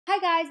Hi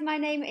guys, my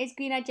name is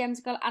Greenoid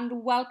Gemzicle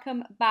and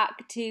welcome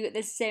back to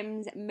The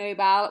Sims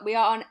Mobile. We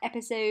are on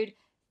episode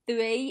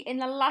 3. In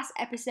the last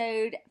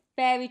episode,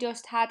 Fairy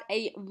Dust had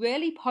a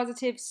really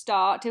positive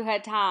start to her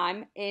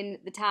time in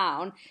the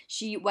town.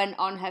 She went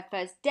on her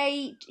first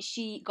date,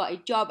 she got a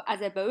job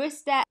as a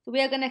barista. So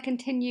we are going to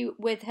continue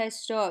with her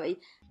story.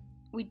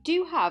 We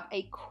do have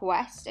a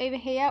quest over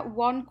here,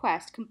 one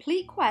quest,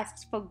 complete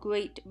quests for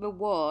great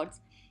rewards.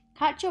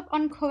 Catch up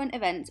on current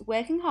events,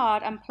 working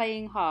hard and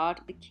playing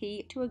hard, the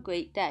key to a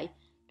great day.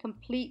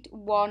 Complete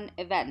one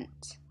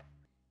event.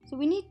 So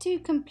we need to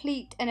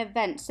complete an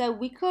event. So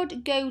we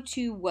could go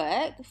to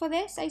work for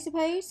this, I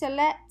suppose. So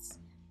let's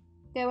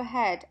go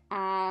ahead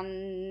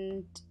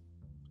and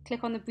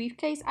click on the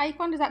briefcase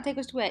icon. Does that take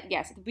us to work?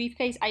 Yes, the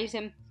briefcase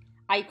item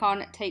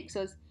icon takes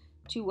us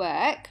to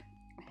work.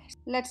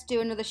 Let's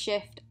do another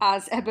shift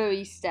as a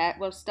barista.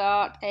 We'll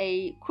start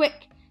a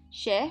quick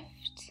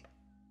shift.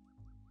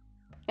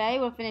 Faye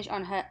will finish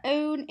on her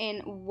own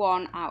in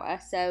 1 hour.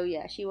 So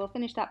yeah, she will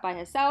finish that by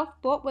herself,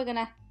 but we're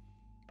gonna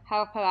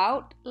help her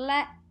out.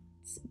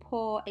 Let's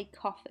pour a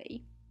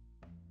coffee.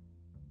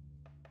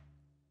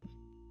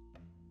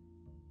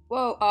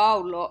 Whoa,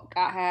 oh look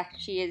at her.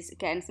 She is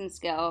getting some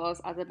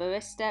skills as a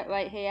barista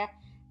right here.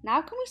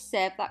 Now can we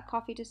serve that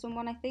coffee to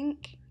someone, I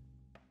think?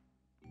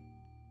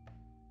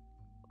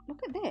 Look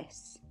at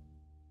this.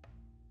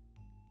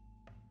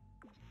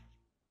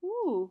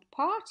 Ooh,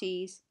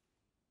 parties.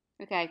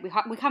 Okay, we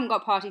haven't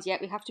got parties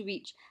yet. We have to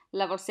reach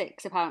level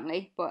 6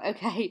 apparently, but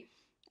okay.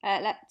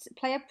 Let's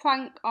play a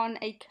prank on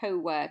a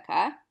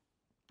co-worker.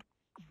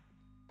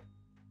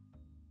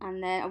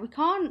 And then we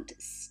can't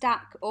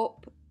stack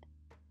up.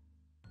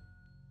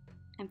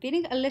 I'm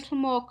feeling a little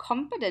more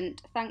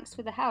confident. Thanks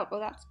for the help. Oh,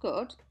 that's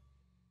good.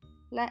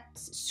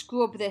 Let's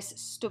scrub this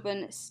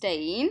stubborn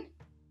stain.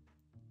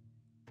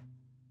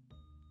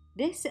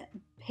 This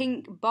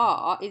pink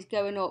bar is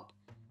going up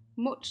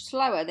much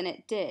slower than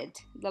it did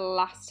the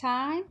last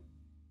time.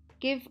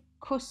 Give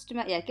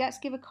customer, yeah, let's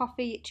give a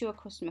coffee to a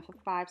customer for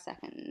 5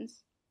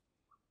 seconds.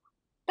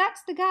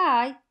 That's the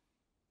guy.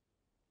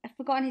 I've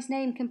forgotten his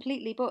name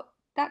completely, but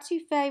that's who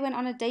Faye went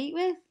on a date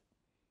with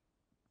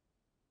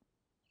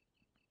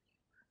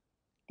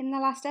in the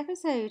last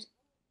episode.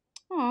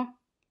 Oh,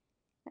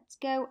 let's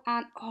go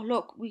and, oh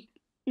look,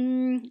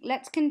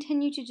 let's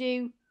continue to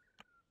do,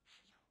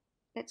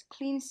 let's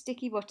clean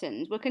sticky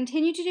buttons. We'll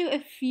continue to do a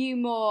few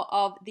more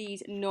of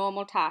these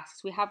normal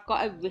tasks. We have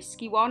got a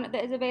risky one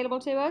that is available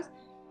to us,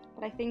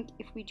 but I think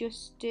if we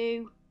just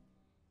do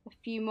a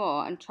few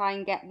more and try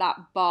and get that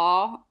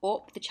bar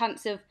up, the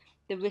chance of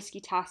the risky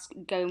task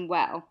going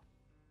well.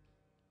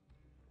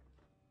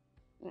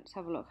 Let's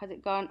have a look. Has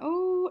it gone?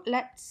 Oh,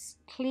 let's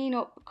clean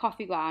up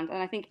coffee grounds.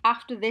 And I think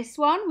after this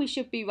one, we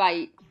should be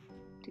right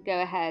to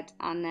go ahead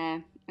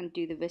and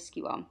do the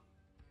risky one.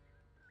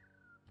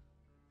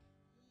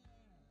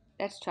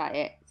 Let's try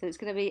it. So it's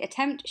going to be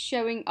attempt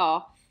showing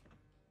off.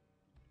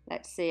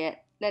 Let's see it.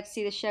 Let's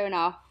see the showing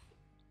off.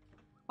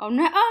 Oh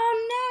no,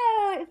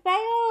 oh no, it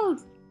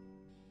failed.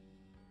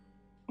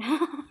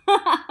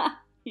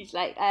 He's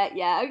like,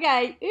 yeah,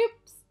 okay,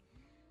 oops.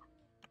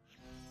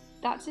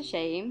 That's a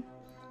shame.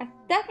 I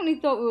definitely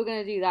thought we were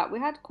going to do that. We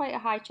had quite a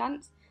high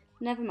chance.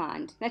 Never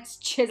mind. Let's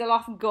chisel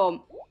off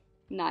gum.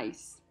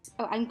 Nice.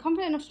 Oh, I'm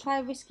confident enough to try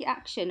a risky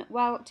action.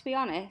 Well, to be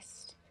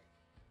honest,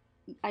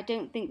 I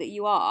don't think that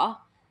you are.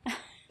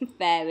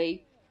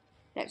 Fairy.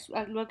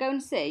 We'll go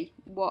and see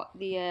what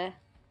the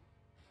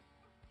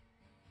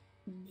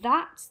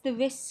that's the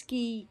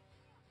risky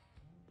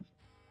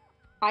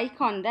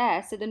icon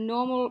there. So the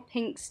normal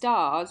pink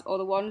stars, or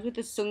the ones with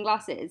the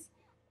sunglasses,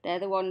 they're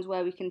the ones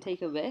where we can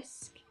take a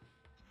risk.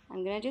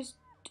 I'm gonna just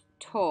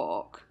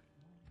talk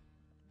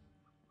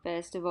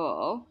first of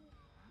all.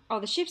 Oh,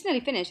 the shift's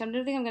nearly finished. I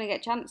don't think I'm gonna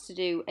get a chance to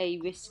do a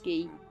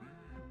risky.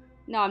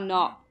 No, I'm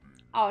not.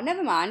 Oh,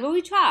 never mind. Well,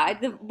 we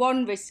tried the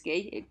one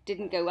risky. It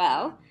didn't go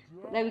well.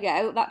 But there we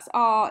go. That's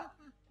our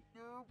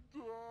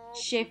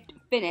shift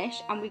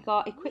finish. And we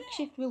got a quick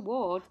shift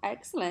reward.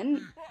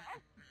 Excellent.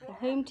 The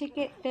home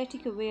ticket, 30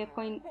 career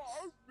points,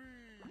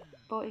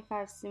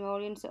 45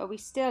 simoleons. So are we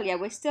still? Yeah,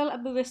 we're still a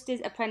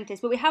barista's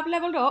apprentice. But we have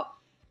leveled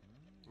up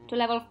to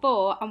level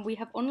 4. And we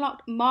have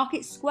unlocked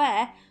Market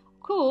Square.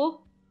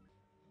 Cool.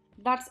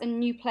 That's a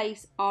new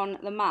place on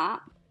the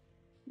map.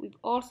 We've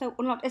also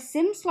unlocked a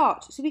sim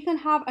slot, so we can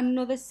have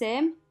another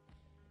sim.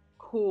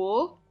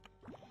 Cool.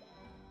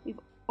 We've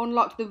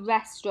unlocked the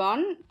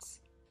restaurant.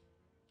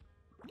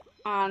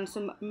 And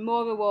some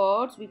more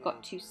rewards. We've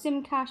got 2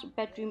 sim cash,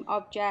 bedroom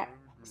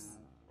objects,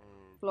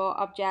 floor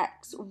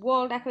objects,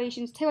 wall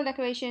decorations, table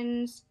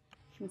decorations,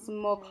 and some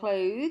more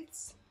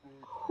clothes.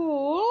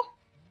 Cool.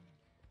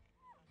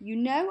 You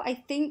know, I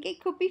think it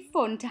could be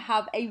fun to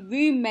have a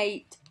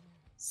roommate.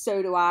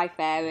 So do I,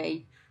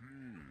 Fairy.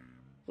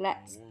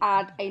 Let's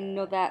add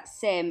another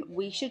sim.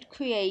 We should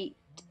create,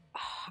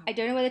 I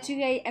don't know whether to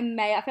create a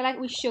male. I feel like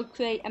we should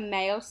create a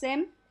male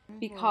sim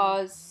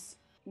because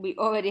we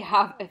already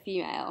have a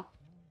female.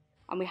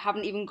 And we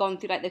haven't even gone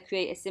through like the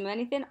create a sim or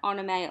anything on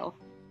a male.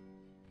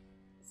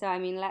 So I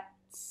mean,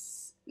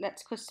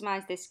 let's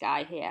customise this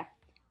guy here.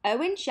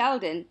 Owen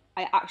Sheldon.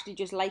 I actually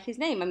just like his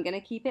name. I'm going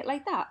to keep it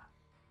like that.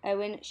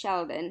 Owen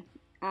Sheldon.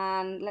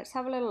 And let's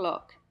have a little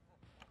look.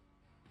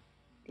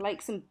 I'd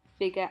like some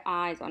bigger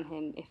eyes on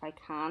him if I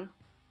can.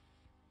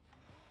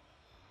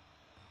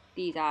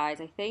 These eyes,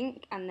 I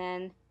think. And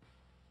then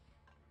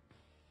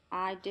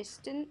eye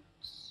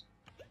distance.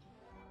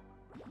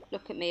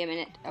 Look at me a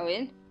minute,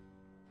 Owen.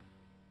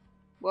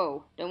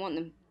 Whoa, don't want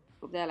them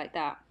up there like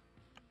that.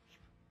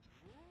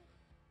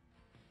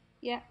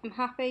 Yeah, I'm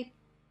happy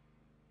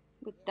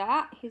with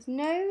that. His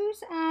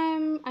nose,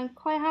 I'm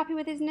quite happy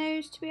with his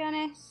nose, to be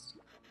honest.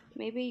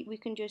 Maybe we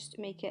can just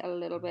make it a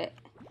little bit.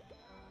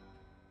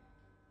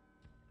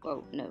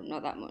 Whoa, no,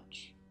 not that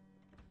much.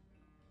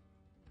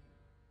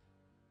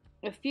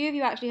 A few of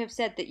you actually have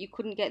said that you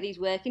couldn't get these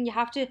working. You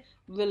have to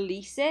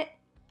release it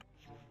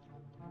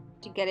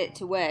to get it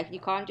to work. You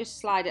can't just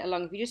slide it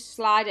along. If you just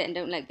slide it and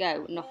don't let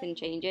go, nothing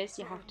changes.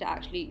 You have to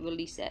actually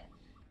release it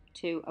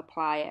to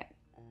apply it.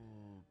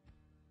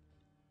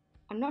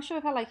 I'm not sure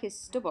if I like his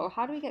stubble.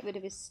 How do we get rid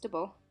of his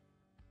stubble?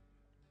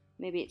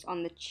 Maybe it's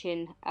on the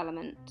chin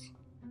element.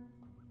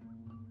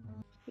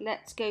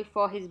 Let's go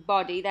for his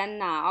body then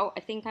now.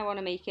 I think I want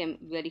to make him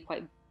really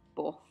quite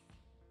buff.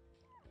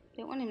 I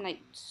don't want him like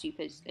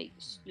super, like,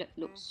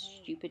 look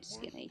stupid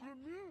skinny.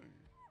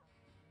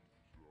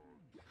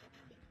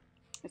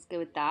 Let's go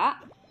with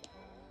that.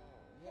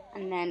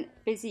 And then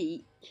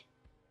physique.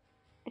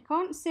 I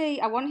can't see,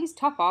 I want his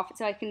top off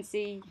so I can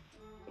see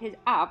his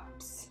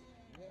abs.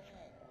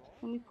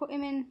 Can we put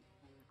him in?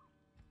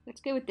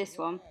 Let's go with this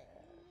one.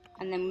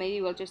 And then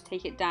maybe we'll just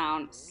take it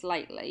down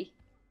slightly.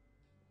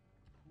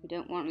 We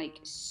don't want like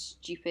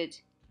stupid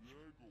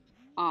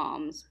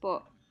arms,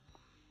 but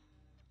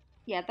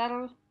yeah,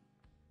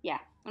 yeah,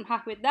 I'm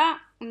happy with that.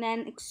 And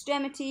then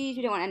extremities,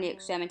 we don't want any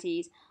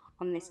extremities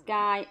on this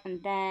guy.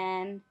 And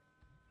then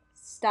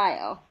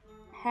style,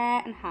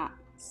 hair and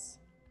hats.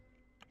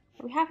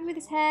 Are we happy with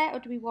his hair, or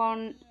do we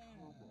want...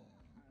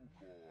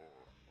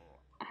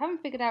 I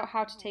haven't figured out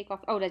how to take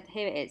off... Oh,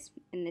 here it is,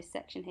 in this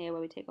section here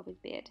where we take off his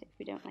beard, if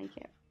we don't like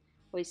it.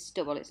 Or his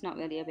stubble, it's not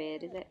really a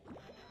beard, is it?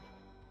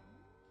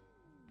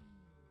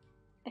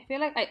 I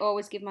feel like I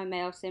always give my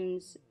male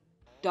Sims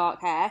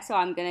dark hair, so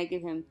I'm going to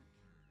give him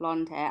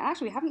blonde hair.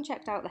 Actually, we haven't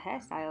checked out the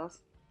hairstyles.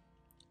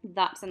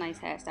 That's a nice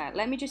hairstyle.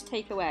 Let me just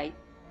take away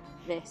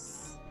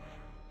this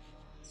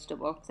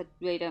stubble, because I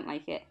really don't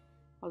like it.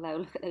 Although,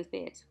 look at those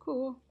beards.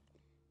 Cool.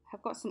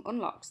 I've got some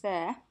unlocks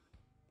there.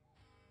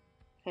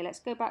 Okay, let's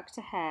go back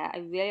to hair. I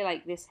really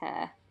like this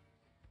hair.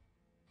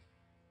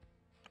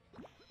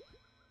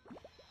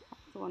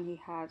 That's the one he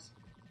had.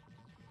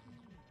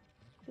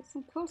 There's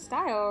some cool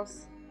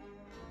styles.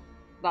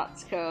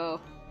 That's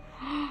cool.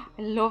 I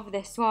love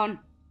this one.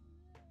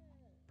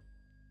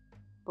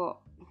 But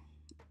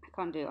I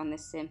can't do it on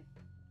this sim.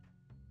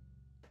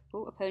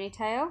 Oh, a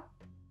ponytail.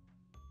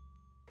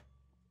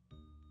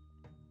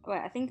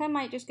 Wait, I think I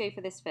might just go for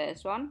this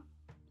first one.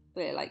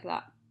 Really like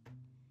that.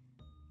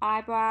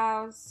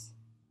 Eyebrows.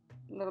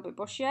 A little bit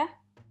bushier.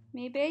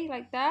 Maybe,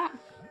 like that.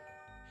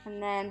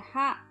 And then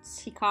hats.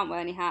 He can't wear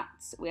any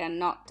hats. We are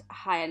not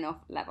high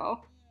enough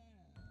level.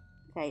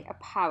 Okay,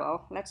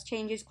 apparel. Let's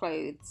change his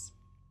clothes.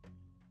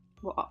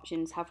 What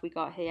options have we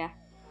got here?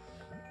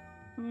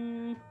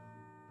 And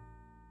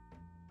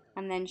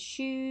then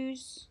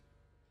shoes.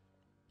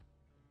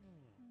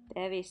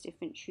 Various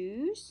different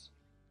shoes.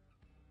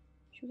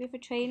 Should we go for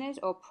trainers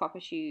or proper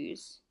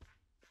shoes?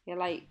 You're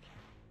like...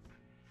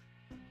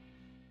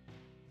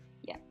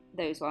 Yeah,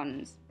 those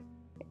ones.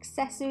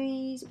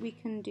 Accessories. We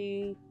can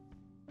do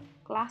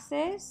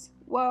glasses.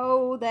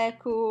 Whoa, they're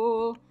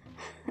cool.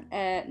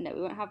 No,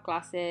 we won't have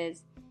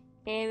glasses.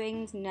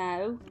 Earrings,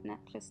 no.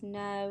 Necklace,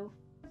 no.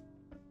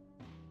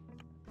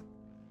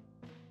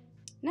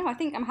 No, I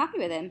think I'm happy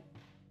with him.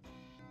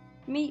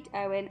 Meet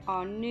Owen,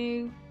 our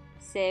new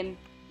sim,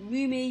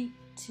 Roomy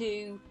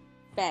 2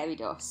 Fairy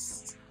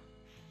Dust.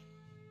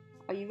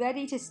 Are you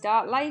ready to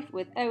start life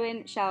with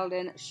Owen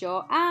Sheldon?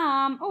 Sure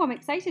am. Oh, I'm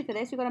excited for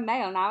this. We've got a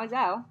male now as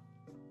well.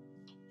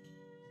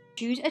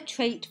 Choose a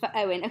trait for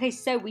Owen. Okay,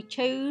 so we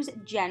chose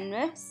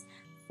generous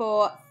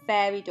for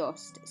Fairy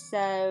Dust.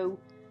 So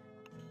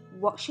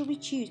what should we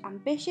choose?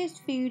 Ambitious,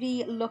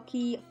 foodie,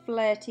 lucky,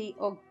 flirty,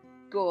 or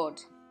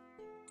good?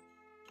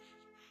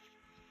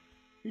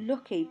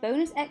 Lucky.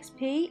 Bonus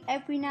XP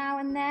every now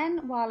and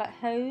then while at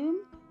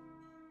home.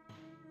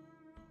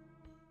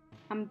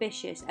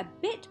 Ambitious. A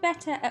bit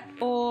better at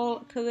all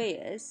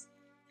careers.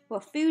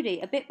 Well,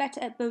 foodie. A bit better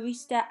at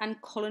barista and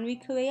culinary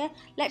career.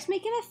 Let's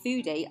make him a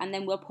foodie and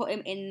then we'll put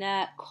him in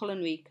the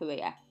culinary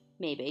career.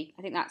 Maybe.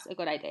 I think that's a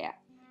good idea.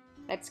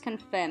 Let's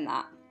confirm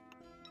that.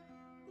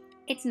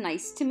 It's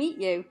nice to meet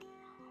you.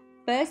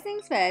 First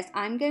things first,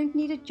 I'm going to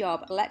need a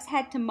job. Let's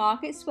head to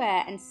Market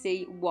Square and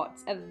see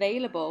what's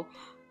available.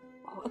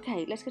 Oh,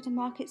 okay, let's go to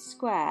Market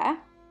Square.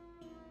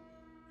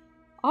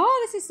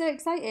 Oh, this is so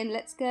exciting.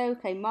 Let's go.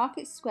 Okay,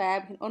 Market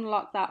Square. We can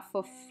unlock that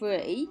for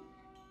free.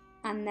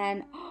 And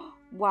then, oh,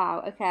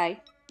 wow, okay.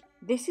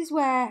 This is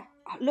where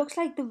Looks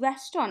like the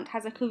restaurant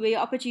has a career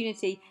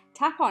opportunity.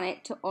 Tap on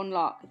it to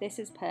unlock. This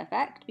is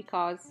perfect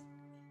because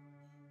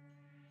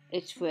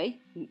it's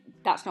free.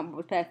 That's not what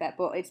was perfect,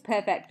 but it's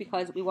perfect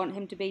because we want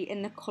him to be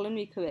in the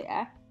culinary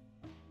career.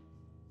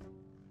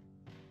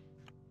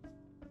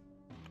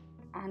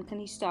 And can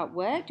he start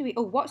work?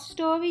 What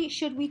story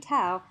should we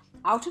tell?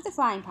 Out of the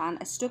frying pan,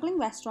 a struggling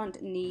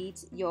restaurant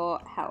needs your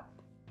help.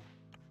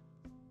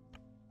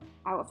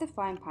 Out of the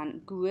frying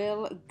pan,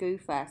 grill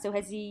gopher. So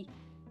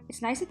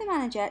it's nice of the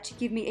manager to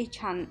give me a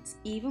chance,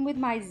 even with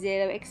my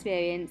zero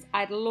experience.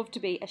 I'd love to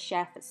be a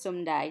chef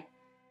someday.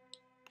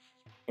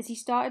 Has he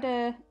started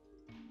a...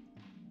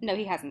 No,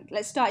 he hasn't.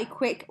 Let's start a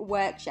quick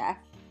work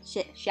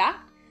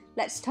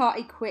Let's start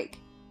a quick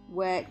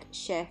work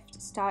shift.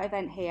 Start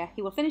event here.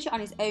 He will finish it on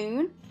his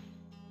own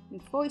in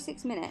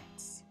 46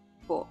 minutes,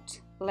 but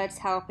let's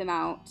help him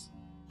out.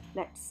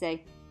 Let's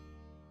see.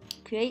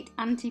 Create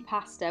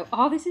antipasto.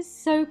 Oh, this is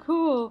so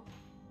cool.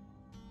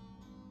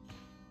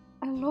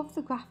 I love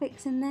the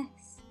graphics in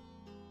this.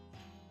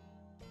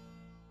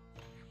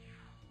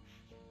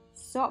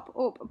 Sop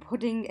up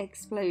pudding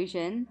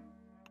explosion.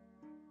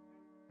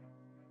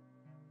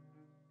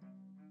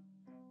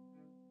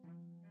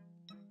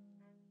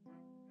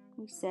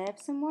 We serve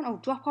someone? Oh,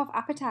 drop off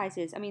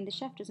appetizers. I mean, the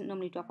chef doesn't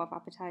normally drop off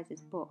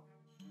appetizers, but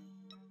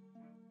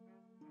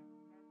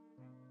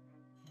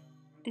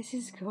this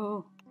is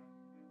cool.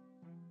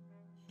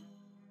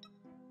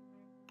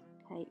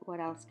 Okay, what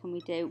else can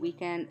we do? We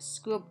can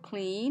scrub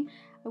clean.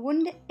 I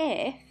wonder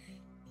if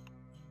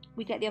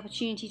we get the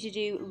opportunity to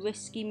do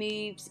risky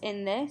moves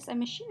in this.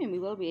 I'm assuming we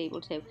will be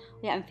able to.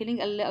 Yeah, I'm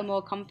feeling a little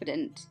more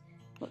confident.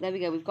 But there we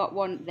go. We've got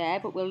one there,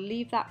 but we'll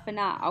leave that for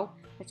now.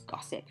 Let's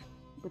gossip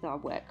with our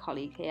work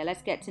colleague here.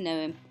 Let's get to know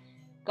him.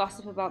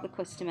 Gossip about the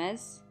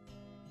customers.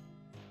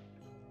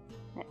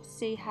 Let's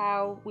see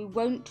how... We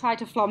won't try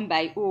to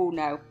flambe. Oh,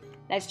 no.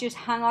 Let's just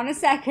hang on a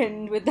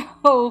second with the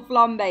whole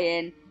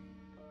flambeing.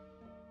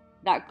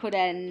 That could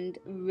end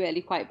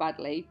really quite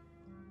badly.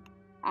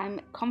 I'm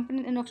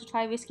confident enough to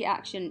try risky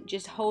action.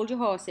 Just hold your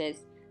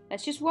horses.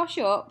 Let's just wash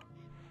up.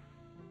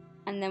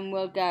 And then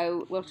we'll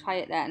try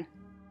it then.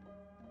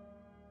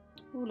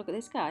 Oh, look at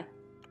this guy.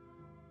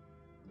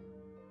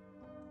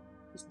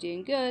 He's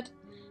doing good.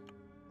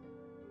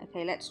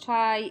 Okay, let's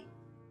try...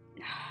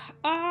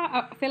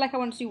 I feel like I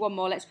want to do one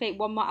more. Let's create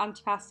one more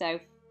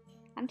antipasto.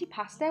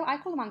 Antipasto? I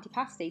call them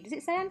antipasti. Does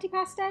it say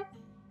antipasto?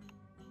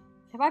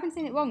 Have I been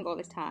saying it wrong all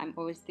this time?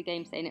 Or is the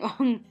game saying it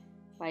wrong?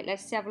 Right,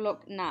 let's have a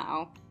look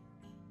now.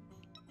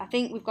 I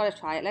think we've got to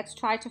try it. Let's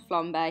try to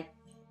flambe.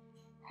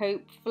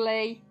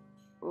 Hopefully.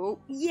 Oh,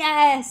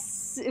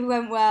 yes! It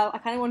went well. I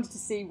kind of wanted to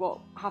see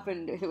what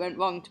happened if it went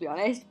wrong, to be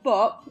honest.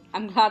 But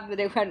I'm glad that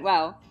it went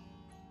well.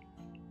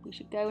 We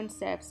should go and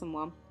serve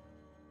someone.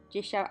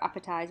 Dish out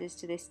appetizers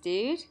to this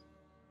dude.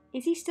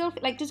 Is he still...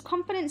 Like, does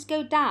confidence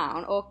go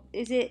down? Or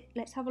is it...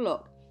 Let's have a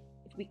look.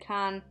 If we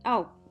can...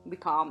 Oh, we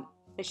can't.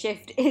 The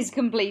shift is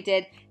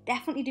completed.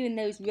 Definitely doing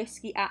those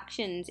risky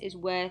actions is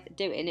worth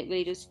doing. It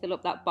really does fill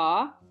up that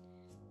bar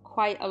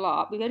quite a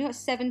lot. We've only got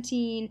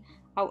 17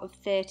 out of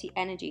 30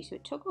 energy, so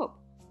it took up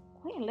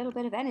quite a little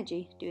bit of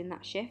energy doing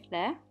that shift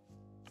there.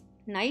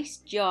 Nice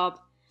job.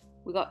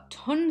 We got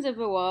tons of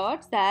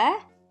rewards there.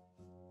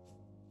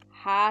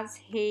 Has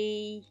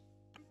he...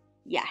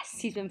 Yes,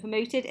 he's been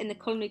promoted in the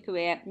culinary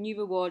career. New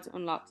rewards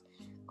unlocked.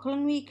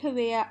 Culinary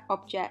career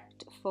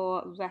object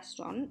for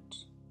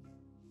restaurant.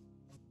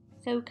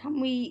 So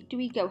do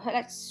we go?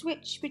 Let's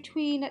switch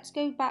between, let's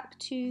go back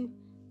to,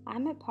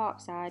 I'm at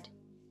Parkside.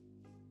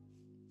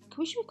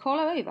 Should we call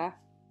her over?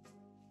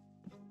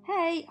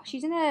 Hey,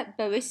 she's in a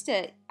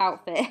barista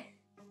outfit.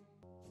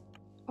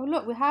 Oh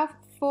look, we have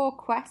 4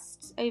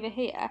 quests over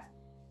here.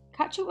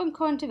 Catch up on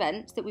current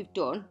events that we've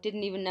done.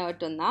 Didn't even know I'd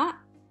done that.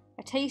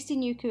 A tasty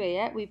new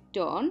career, we've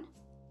done.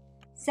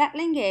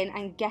 Settling in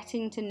and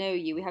getting to know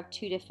you. We have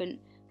 2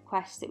 different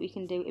quests that we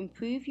can do.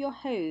 Improve your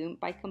home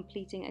by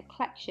completing a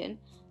collection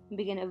and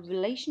begin a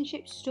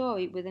relationship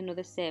story with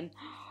another sim.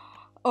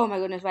 Oh my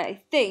goodness, right.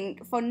 I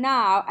think for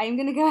now, I'm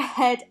going to go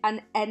ahead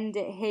and end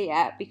it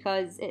here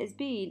because it has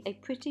been a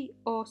pretty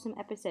awesome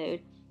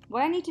episode.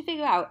 What I need to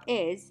figure out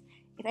is,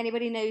 if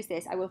anybody knows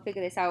this, I will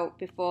figure this out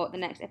before the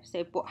next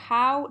episode, but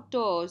how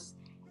does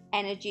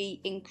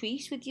energy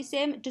increase with your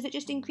sim? Does it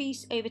just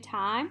increase over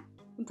time?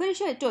 I'm pretty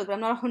sure it does, but I'm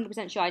not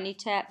 100% sure. I need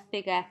to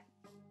figure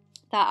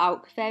that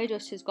out. Fairy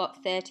Dust has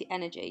got 30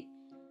 energy,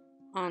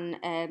 and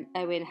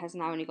Owen has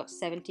now only got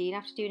 17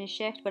 after doing his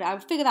shift, but I'll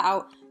figure that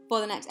out for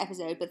the next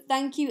episode. But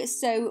thank you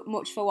so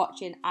much for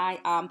watching. I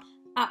am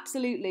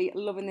absolutely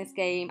loving this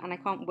game, and I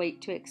can't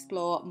wait to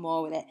explore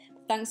more with it.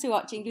 Thanks for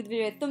watching. Give the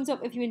video a thumbs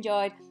up if you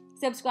enjoyed.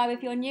 Subscribe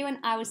if you're new, and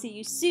I will see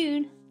you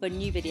soon for a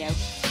new video.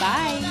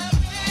 Bye!